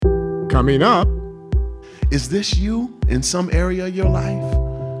Coming up. Is this you in some area of your life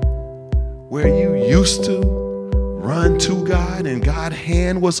where you used to run to God and God's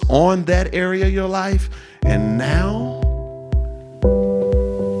hand was on that area of your life, and now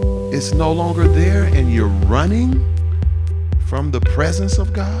it's no longer there and you're running from the presence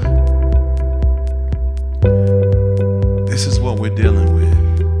of God? This is what we're dealing with.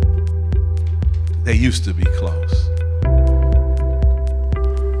 They used to be close.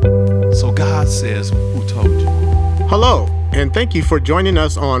 So God says, who told you? Hello, and thank you for joining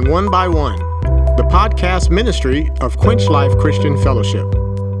us on One by One, the podcast ministry of Quench Life Christian Fellowship.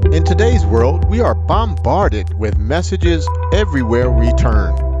 In today's world, we are bombarded with messages everywhere we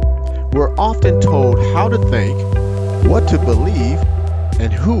turn. We're often told how to think, what to believe,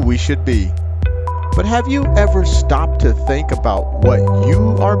 and who we should be. But have you ever stopped to think about what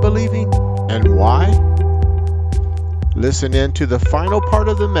you are believing and why? Listen in to the final part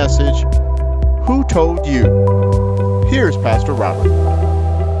of the message, Who Told You? Here's Pastor Robert.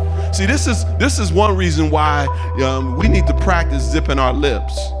 See, this is one reason why we need to practice zipping our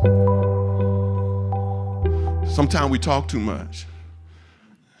lips. Sometimes we talk too much.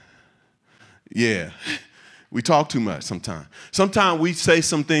 Yeah, we talk too much sometimes. Sometimes we say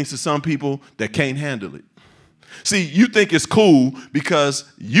some things to some people that can't handle it. See, you think it's cool because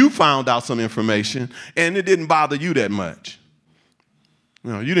you found out some information and it didn't bother you that much.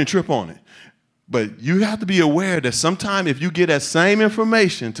 You didn't trip on it. But you have to be aware that sometimes if you get that same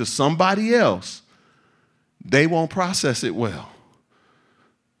information to somebody else, they won't process it well.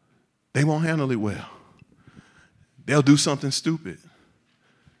 They won't handle it well. They'll do something stupid.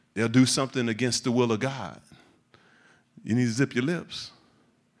 They'll do something against the will of God. You need to zip your lips.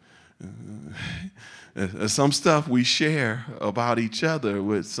 Some stuff we share about each other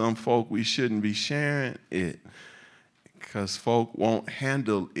with some folk, we shouldn't be sharing it because folk won't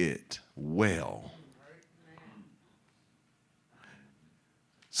handle it well.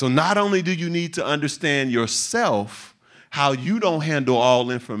 So not only do you need to understand yourself, how you don't handle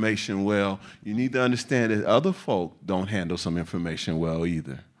all information well, you need to understand that other folk don't handle some information well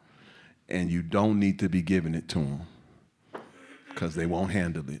either. And you don't need to be giving it to them, because they won't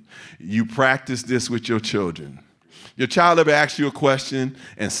handle it. You practice this with your children. Your child ever asks you a question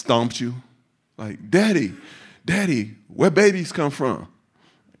and stumps you? Like, Daddy, where babies come from?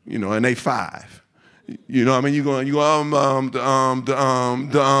 And they 5. You know what I mean?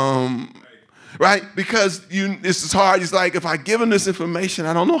 Right? Because this is hard. It's like, if I give them this information,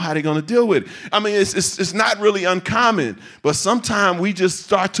 I don't know how they're going to deal with it. I mean, it's not really uncommon, but sometimes we just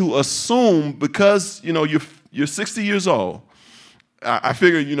start to assume because, you're 60 years old. I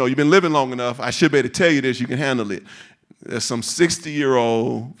figure, you've been living long enough. I should be able to tell you this. You can handle it. There's some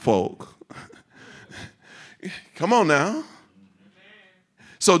 60-year-old folk. Come on now.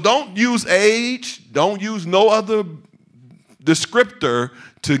 So don't use age. Don't use no other descriptor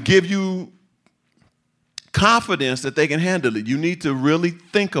to give you confidence that they can handle it. You need to really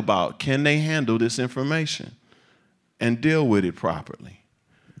think about, can they handle this information and deal with it properly?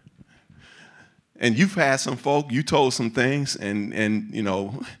 And you've had some folk, you told some things, and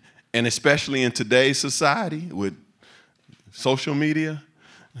especially in today's society with social media,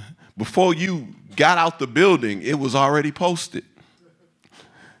 before you got out the building, it was already posted.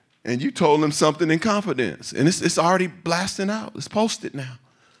 And you told them something in confidence, and it's already blasting out. It's posted now.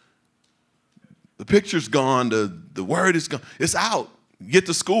 The picture's gone, the word is gone. It's out. Get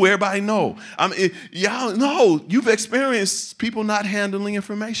to school, everybody know. I mean, y'all know you've experienced people not handling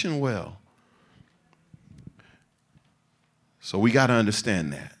information well. So we got to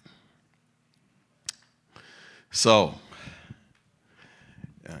understand that. So,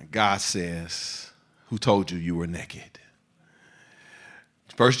 God says, who told you you were naked?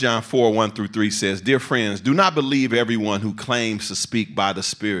 1 John 4, 1-3 says, Dear friends, do not believe everyone who claims to speak by the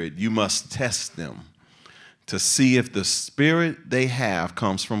Spirit. You must test them to see if the spirit they have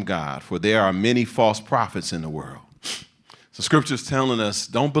comes from God, for there are many false prophets in the world. So Scripture's telling us,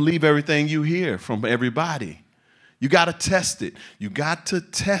 don't believe everything you hear from everybody. You got to test it. You got to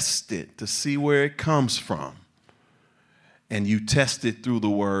test it to see where it comes from. And you test it through the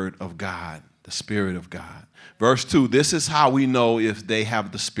Word of God, the Spirit of God. Verse 2, this is how we know if they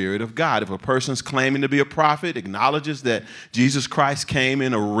have the Spirit of God. If a person's claiming to be a prophet, acknowledges that Jesus Christ came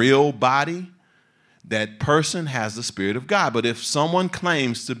in a real body, that person has the Spirit of God. But if someone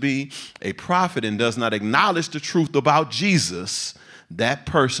claims to be a prophet and does not acknowledge the truth about Jesus, that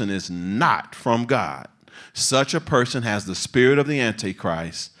person is not from God. Such a person has the spirit of the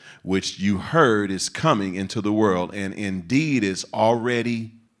Antichrist, which you heard is coming into the world and indeed is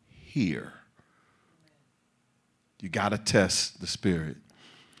already here. You got to test the spirit.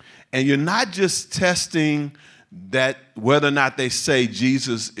 And you're not just testing that whether or not they say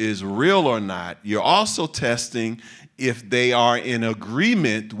Jesus is real or not. You're also testing if they are in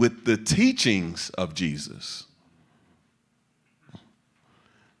agreement with the teachings of Jesus,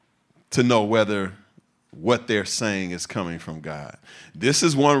 to know whether what they're saying is coming from God. This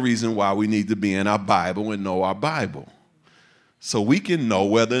is one reason why we need to be in our Bible and know our Bible, so we can know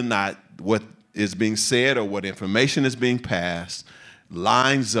whether or not what is being said or what information is being passed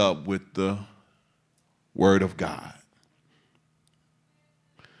lines up with the Word of God.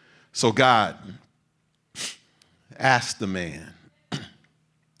 So God asked the man,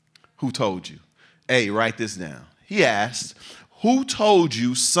 who told you? Hey, write this down. He asked, who told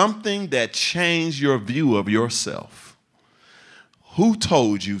you something that changed your view of yourself? Who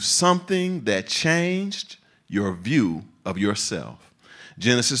told you something that changed your view of yourself?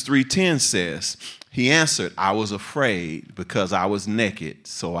 Genesis 3:10 says, he answered, I was afraid because I was naked,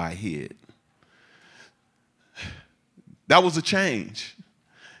 so I hid. That was a change.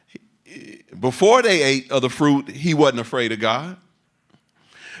 Before they ate of the fruit, he wasn't afraid of God.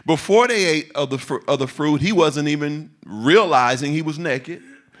 Before they ate of the fruit, he wasn't even realizing he was naked.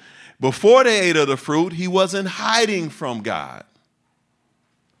 Before they ate of the fruit, he wasn't hiding from God.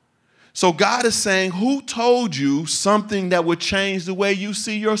 So God is saying, who told you something that would change the way you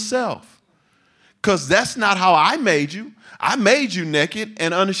see yourself? Because that's not how I made you. I made you naked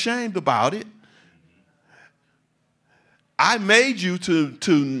and unashamed about it. I made you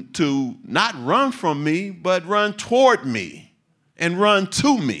to not run from me, but run toward me and run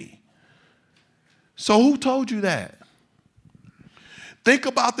to me. So who told you that? Think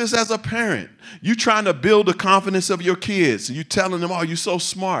about this as a parent. You're trying to build the confidence of your kids. You're telling them, oh, you're so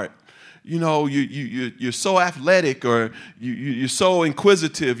smart. You know, you're so athletic, or you're so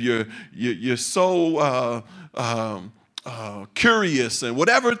inquisitive. You're so curious, and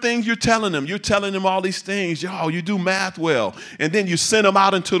whatever things you're telling them all these things. Oh, you do math well. And then you send them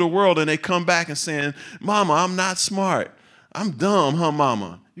out into the world and they come back and saying, Mama, I'm not smart. I'm dumb, huh,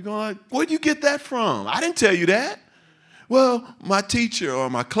 Mama? You're going like, where'd you get that from? I didn't tell you that. Well, my teacher or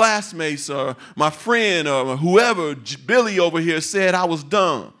my classmates or my friend or whoever, Billy over here, said I was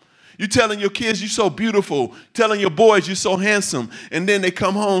dumb. You're telling your kids you're so beautiful, telling your boys you're so handsome, and then they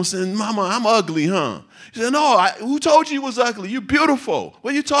come home saying, Mama, I'm ugly, huh? He said, no, who told you was ugly? You're beautiful.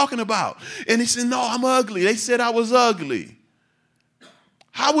 What are you talking about? And he said, no, I'm ugly. They said I was ugly.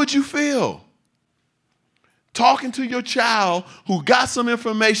 How would you feel? Talking to your child who got some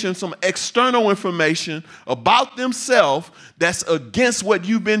information, some external information about themselves that's against what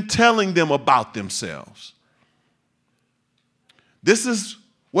you've been telling them about themselves. This is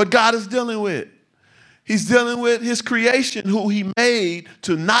what God is dealing with. He's dealing with his creation, who he made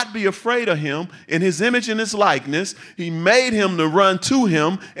to not be afraid of him in his image and his likeness. He made him to run to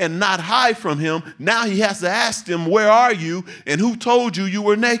him and not hide from him. Now he has to ask them, where are you? And who told you you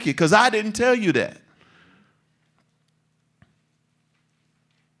were naked? Because I didn't tell you that.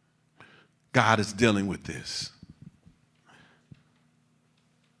 God is dealing with this.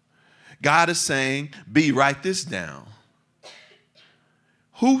 God is saying, B, write this down.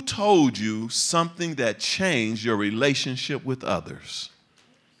 Who told you something that changed your relationship with others?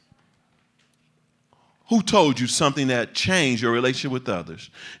 Who told you something that changed your relationship with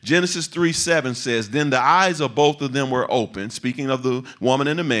others? Genesis 3:7 says, then the eyes of both of them were open, speaking of the woman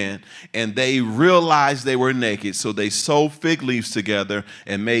and the man, and they realized they were naked, so they sewed fig leaves together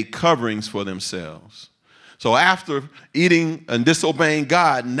and made coverings for themselves. So after eating and disobeying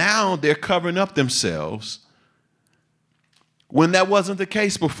God, now they're covering up themselves, when that wasn't the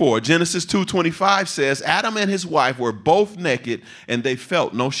case before. Genesis 2:25 says, Adam and his wife were both naked and they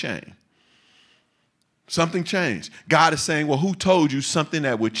felt no shame. Something changed. God is saying, well, who told you something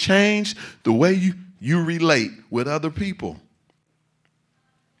that would change the way you relate with other people?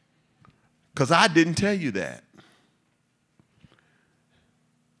 Because I didn't tell you that.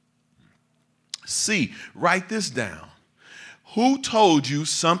 C, write this down. Who told you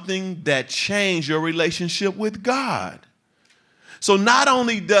something that changed your relationship with God? So not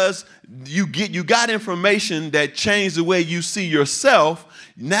only does you got information that changed the way you see yourself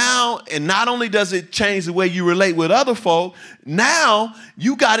now, and not only does it change the way you relate with other folk, now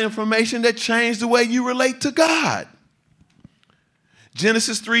you got information that changed the way you relate to God.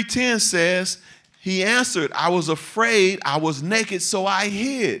 Genesis 3:10 says, he answered, I was afraid, I was naked, so I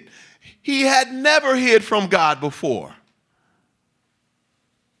hid. He had never hid from God before.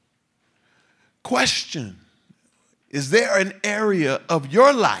 Question. Is there an area of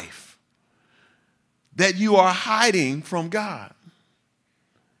your life that you are hiding from God?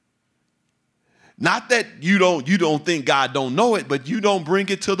 Not that you don't think God don't know it, but you don't bring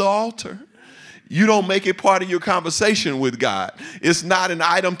it to the altar. You don't make it part of your conversation with God. It's not an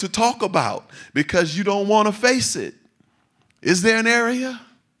item to talk about because you don't want to face it. Is there an area?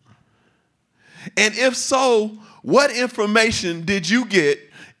 And if so, what information did you get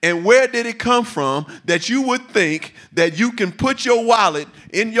and where did it come from that you would think that you can put your wallet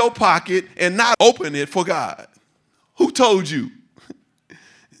in your pocket and not open it for God? Who told you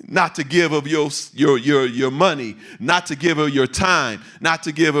not to give of your money, not to give of your time, not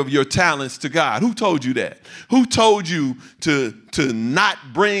to give of your talents to God? Who told you that? Who told you to not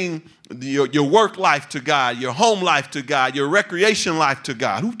bring your work life to God, your home life to God, your recreation life to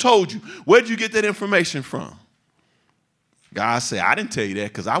God? Who told you? Where did you get that information from? God said, I didn't tell you that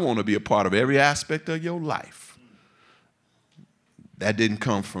because I want to be a part of every aspect of your life. That didn't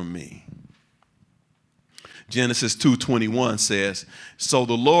come from me. Genesis 2:21 says, so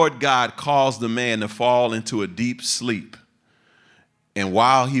the Lord God caused the man to fall into a deep sleep. And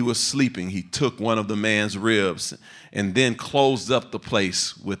while he was sleeping, he took one of the man's ribs and then closed up the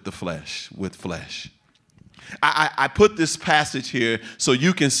place with flesh. I put this passage here so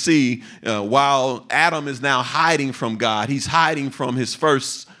you can see while Adam is now hiding from God, he's hiding from his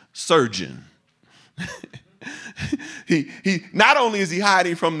first surgeon. He not only is he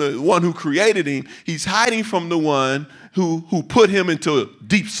hiding from the one who created him, he's hiding from the one who put him into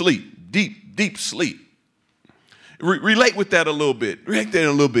deep sleep, deep sleep. Relate with that a little bit.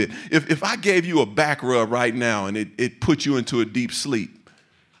 If I gave you a back rub right now and it put you into a deep sleep,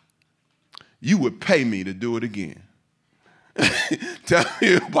 you would pay me to do it again. Tell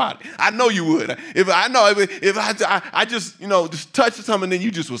me about it. I know you would. If I just touched something and then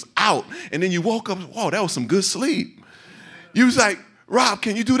you just was out and then you woke up, whoa, that was some good sleep. You was like, Rob,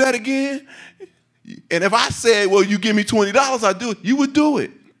 can you do that again? And if I said, well, you give me $20, I'll do it, you would do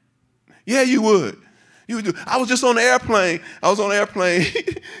it. Yeah, you would. I was just on the airplane.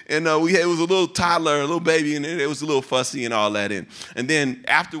 And it was a little toddler, a little baby, and it was a little fussy and all that. And then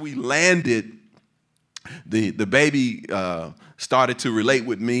after we landed, the baby started to relate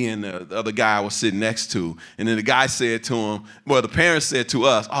with me and the other guy I was sitting next to. And then the guy said to him, well, the parents said to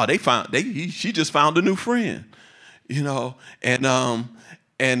us, oh, she just found a new friend, And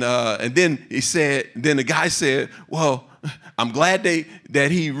then then the guy said, well, I'm glad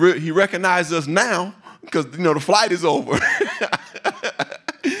that he recognized us now because the flight is over.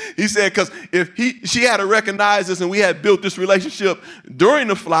 He said because if she had to recognize us and we had built this relationship during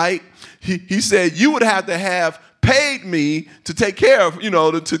the flight, he said you would have to have paid me to take care of,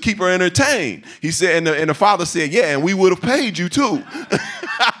 to keep her entertained. He said, and the father said, yeah, and we would have paid you too.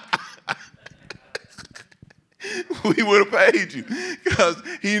 We would have paid you because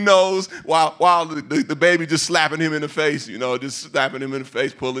he knows while the baby just slapping him in the face,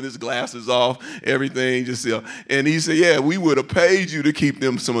 pulling his glasses off, everything and he said, yeah, we would have paid you to keep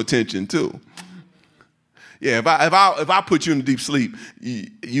them some attention too. Yeah, if I put you in a deep sleep,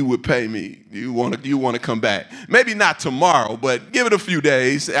 you would pay me. You want to come back. Maybe not tomorrow, but give it a few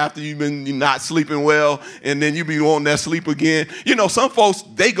days after you've been not sleeping well, and then you be on that sleep again. Some folks,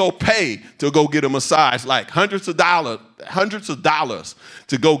 they go pay to go get a massage, like hundreds of dollars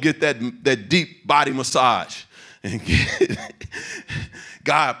to go get that deep body massage. And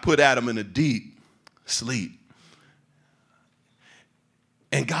God put Adam in a deep sleep.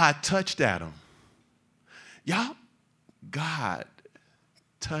 And God touched Adam. Y'all, God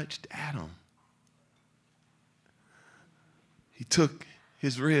touched Adam. He took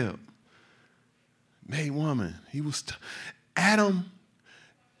his rib, made woman. Adam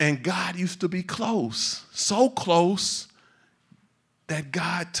and God used to be close, so close that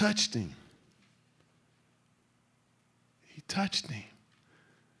God touched him. He touched him.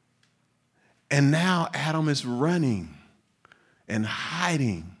 And now Adam is running and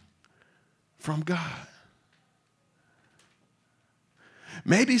hiding from God.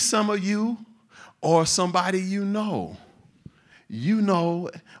 Maybe some of you or somebody or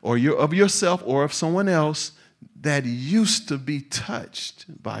you're of yourself or of someone else that used to be touched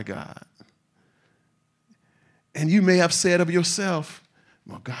by God. And you may have said of yourself,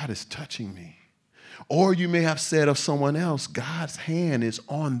 well, God is touching me. Or you may have said of someone else, God's hand is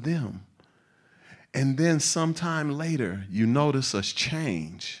on them. And then sometime later, you notice a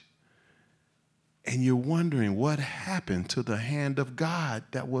change. And you're wondering what happened to the hand of God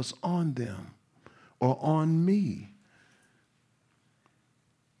that was on them or on me.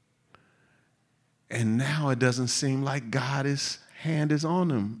 And now it doesn't seem like God's hand is on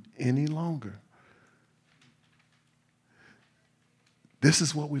them any longer. This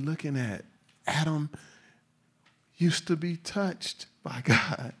is what we're looking at. Adam used to be touched by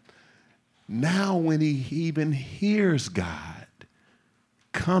God. Now when he even hears God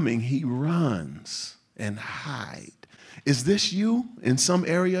coming, he runs and hides. Is this you in some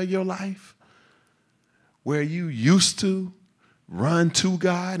area of your life where you used to run to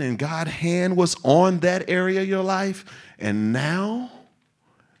God and God's hand was on that area of your life, and now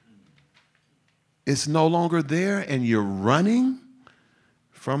it's no longer there and you're running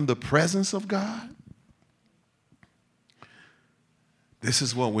from the presence of God? This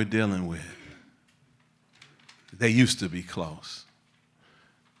is what we're dealing with. They used to be close.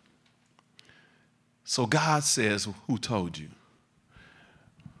 So God says, who told you?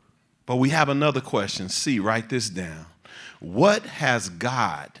 But we have another question. See, write this down. What has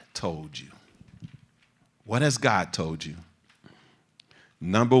God told you? What has God told you?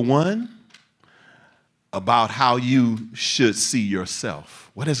 Number one, about how you should see yourself.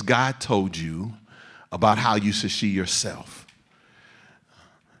 What has God told you about how you should see yourself?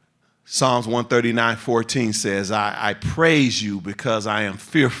 Psalms 139:14 says, I praise you because I am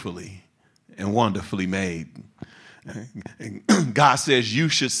fearfully and wonderfully made. God says you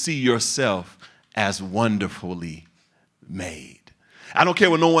should see yourself as wonderfully made. I don't care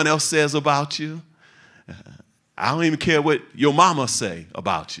what no one else says about you. I don't even care what your mama say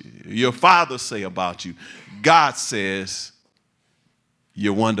about you, your father say about you. God says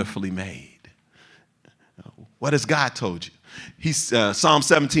you're wonderfully made. What has God told you? Psalm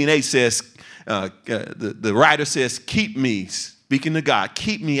 17:8 says, the writer says, keep me, speaking to God,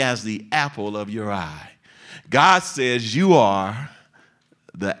 keep me as the apple of your eye. God says you are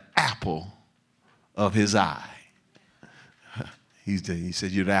the apple of his eye. He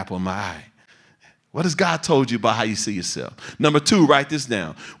said, you're the apple of my eye. What has God told you about how you see yourself? Number two, write this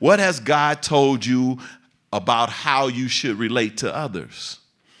down. What has God told you about how you should relate to others?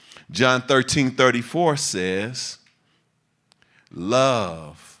 John 13:34 says,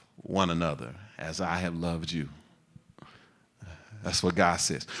 love one another as I have loved you. That's what God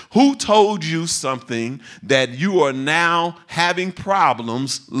says. Who told you something that you are now having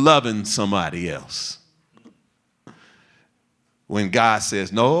problems loving somebody else? When God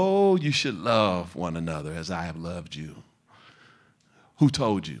says, no, you should love one another as I have loved you. Who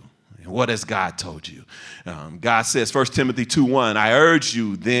told you? And what has God told you? God says, 1 Timothy 2:1, I urge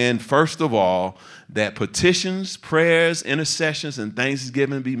you then, first of all, that petitions, prayers, intercessions, and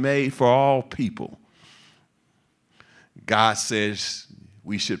thanksgiving be made for all people. God says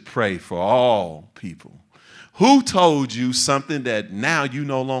we should pray for all people. Who told you something that now you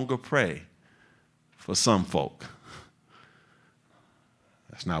no longer pray for some folk?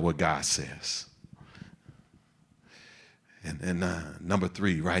 That's not what God says. And number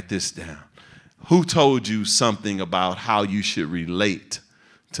three, write this down. Who told you something about how you should relate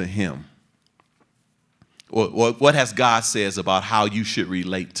to him? What has God says about how you should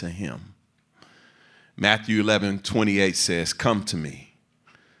relate to him? Matthew 11:28 says, come to me,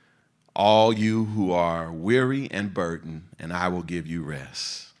 all you who are weary and burdened, and I will give you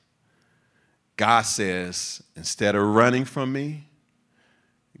rest. God says, instead of running from me,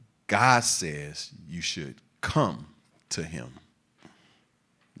 God says you should come to him,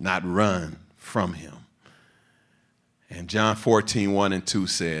 not run from him. And John 14:1-2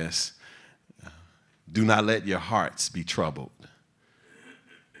 says, do not let your hearts be troubled.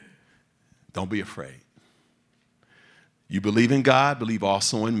 Don't be afraid. You believe in God, believe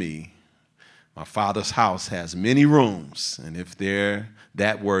also in me. My Father's house has many rooms, and if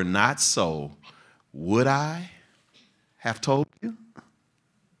that were not so, would I have told you?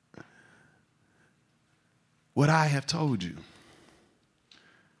 Would I have told you?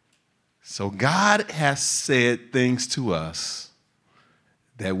 So God has said things to us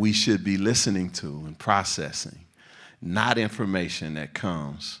that we should be listening to and processing, not information that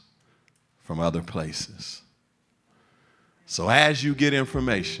comes from other places. So as you get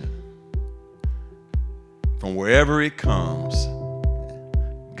information, from wherever it comes,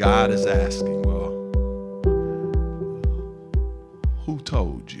 God is asking, well, who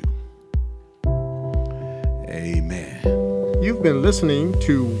told you? Amen. You've been listening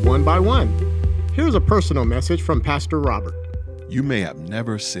to One by One. Here's a personal message from Pastor Robert. You may have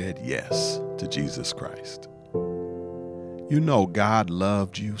never said yes to Jesus Christ. You know God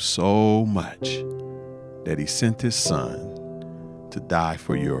loved you so much that he sent his son to die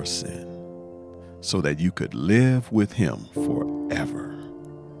for your sin so that you could live with him forever.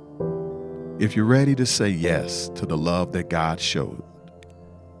 If you're ready to say yes to the love that God showed,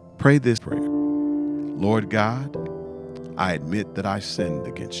 pray this prayer. Lord God, I admit that I sinned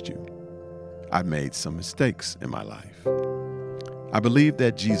against you. I made some mistakes in my life. I believe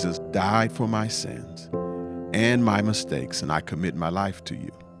that Jesus died for my sins and my mistakes, and I commit my life to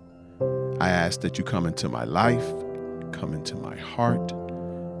you. I ask that you come into my life, come into my heart,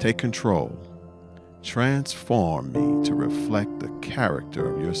 take control, transform me to reflect the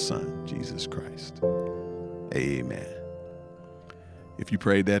character of your Son, Jesus Christ. Amen. If you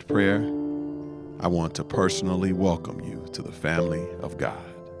prayed that prayer, I want to personally welcome you to the family of God.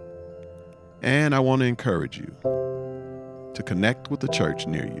 And I want to encourage you to connect with the church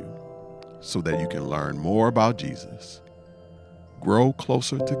near you so that you can learn more about Jesus, grow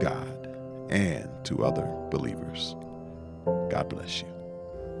closer to God and to other believers. God bless you.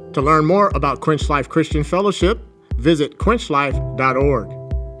 To learn more about Quench Life Christian Fellowship, visit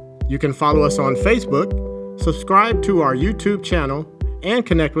quenchlife.org. You can follow us on Facebook, subscribe to our YouTube channel, and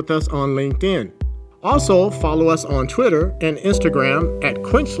connect with us on LinkedIn. Also, follow us on Twitter and Instagram at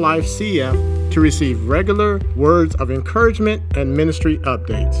QuenchLifeCF to receive regular words of encouragement and ministry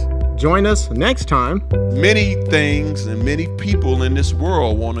updates. Join us next time. Many things and many people in this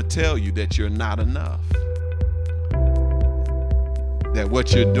world want to tell you that you're not enough. That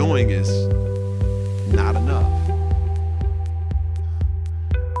what you're doing is not enough.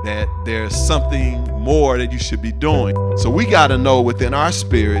 That there's something more that you should be doing. So we got to know within our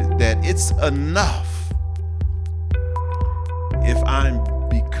spirit that it's enough if I'm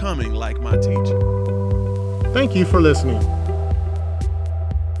becoming like my teacher. Thank you for listening.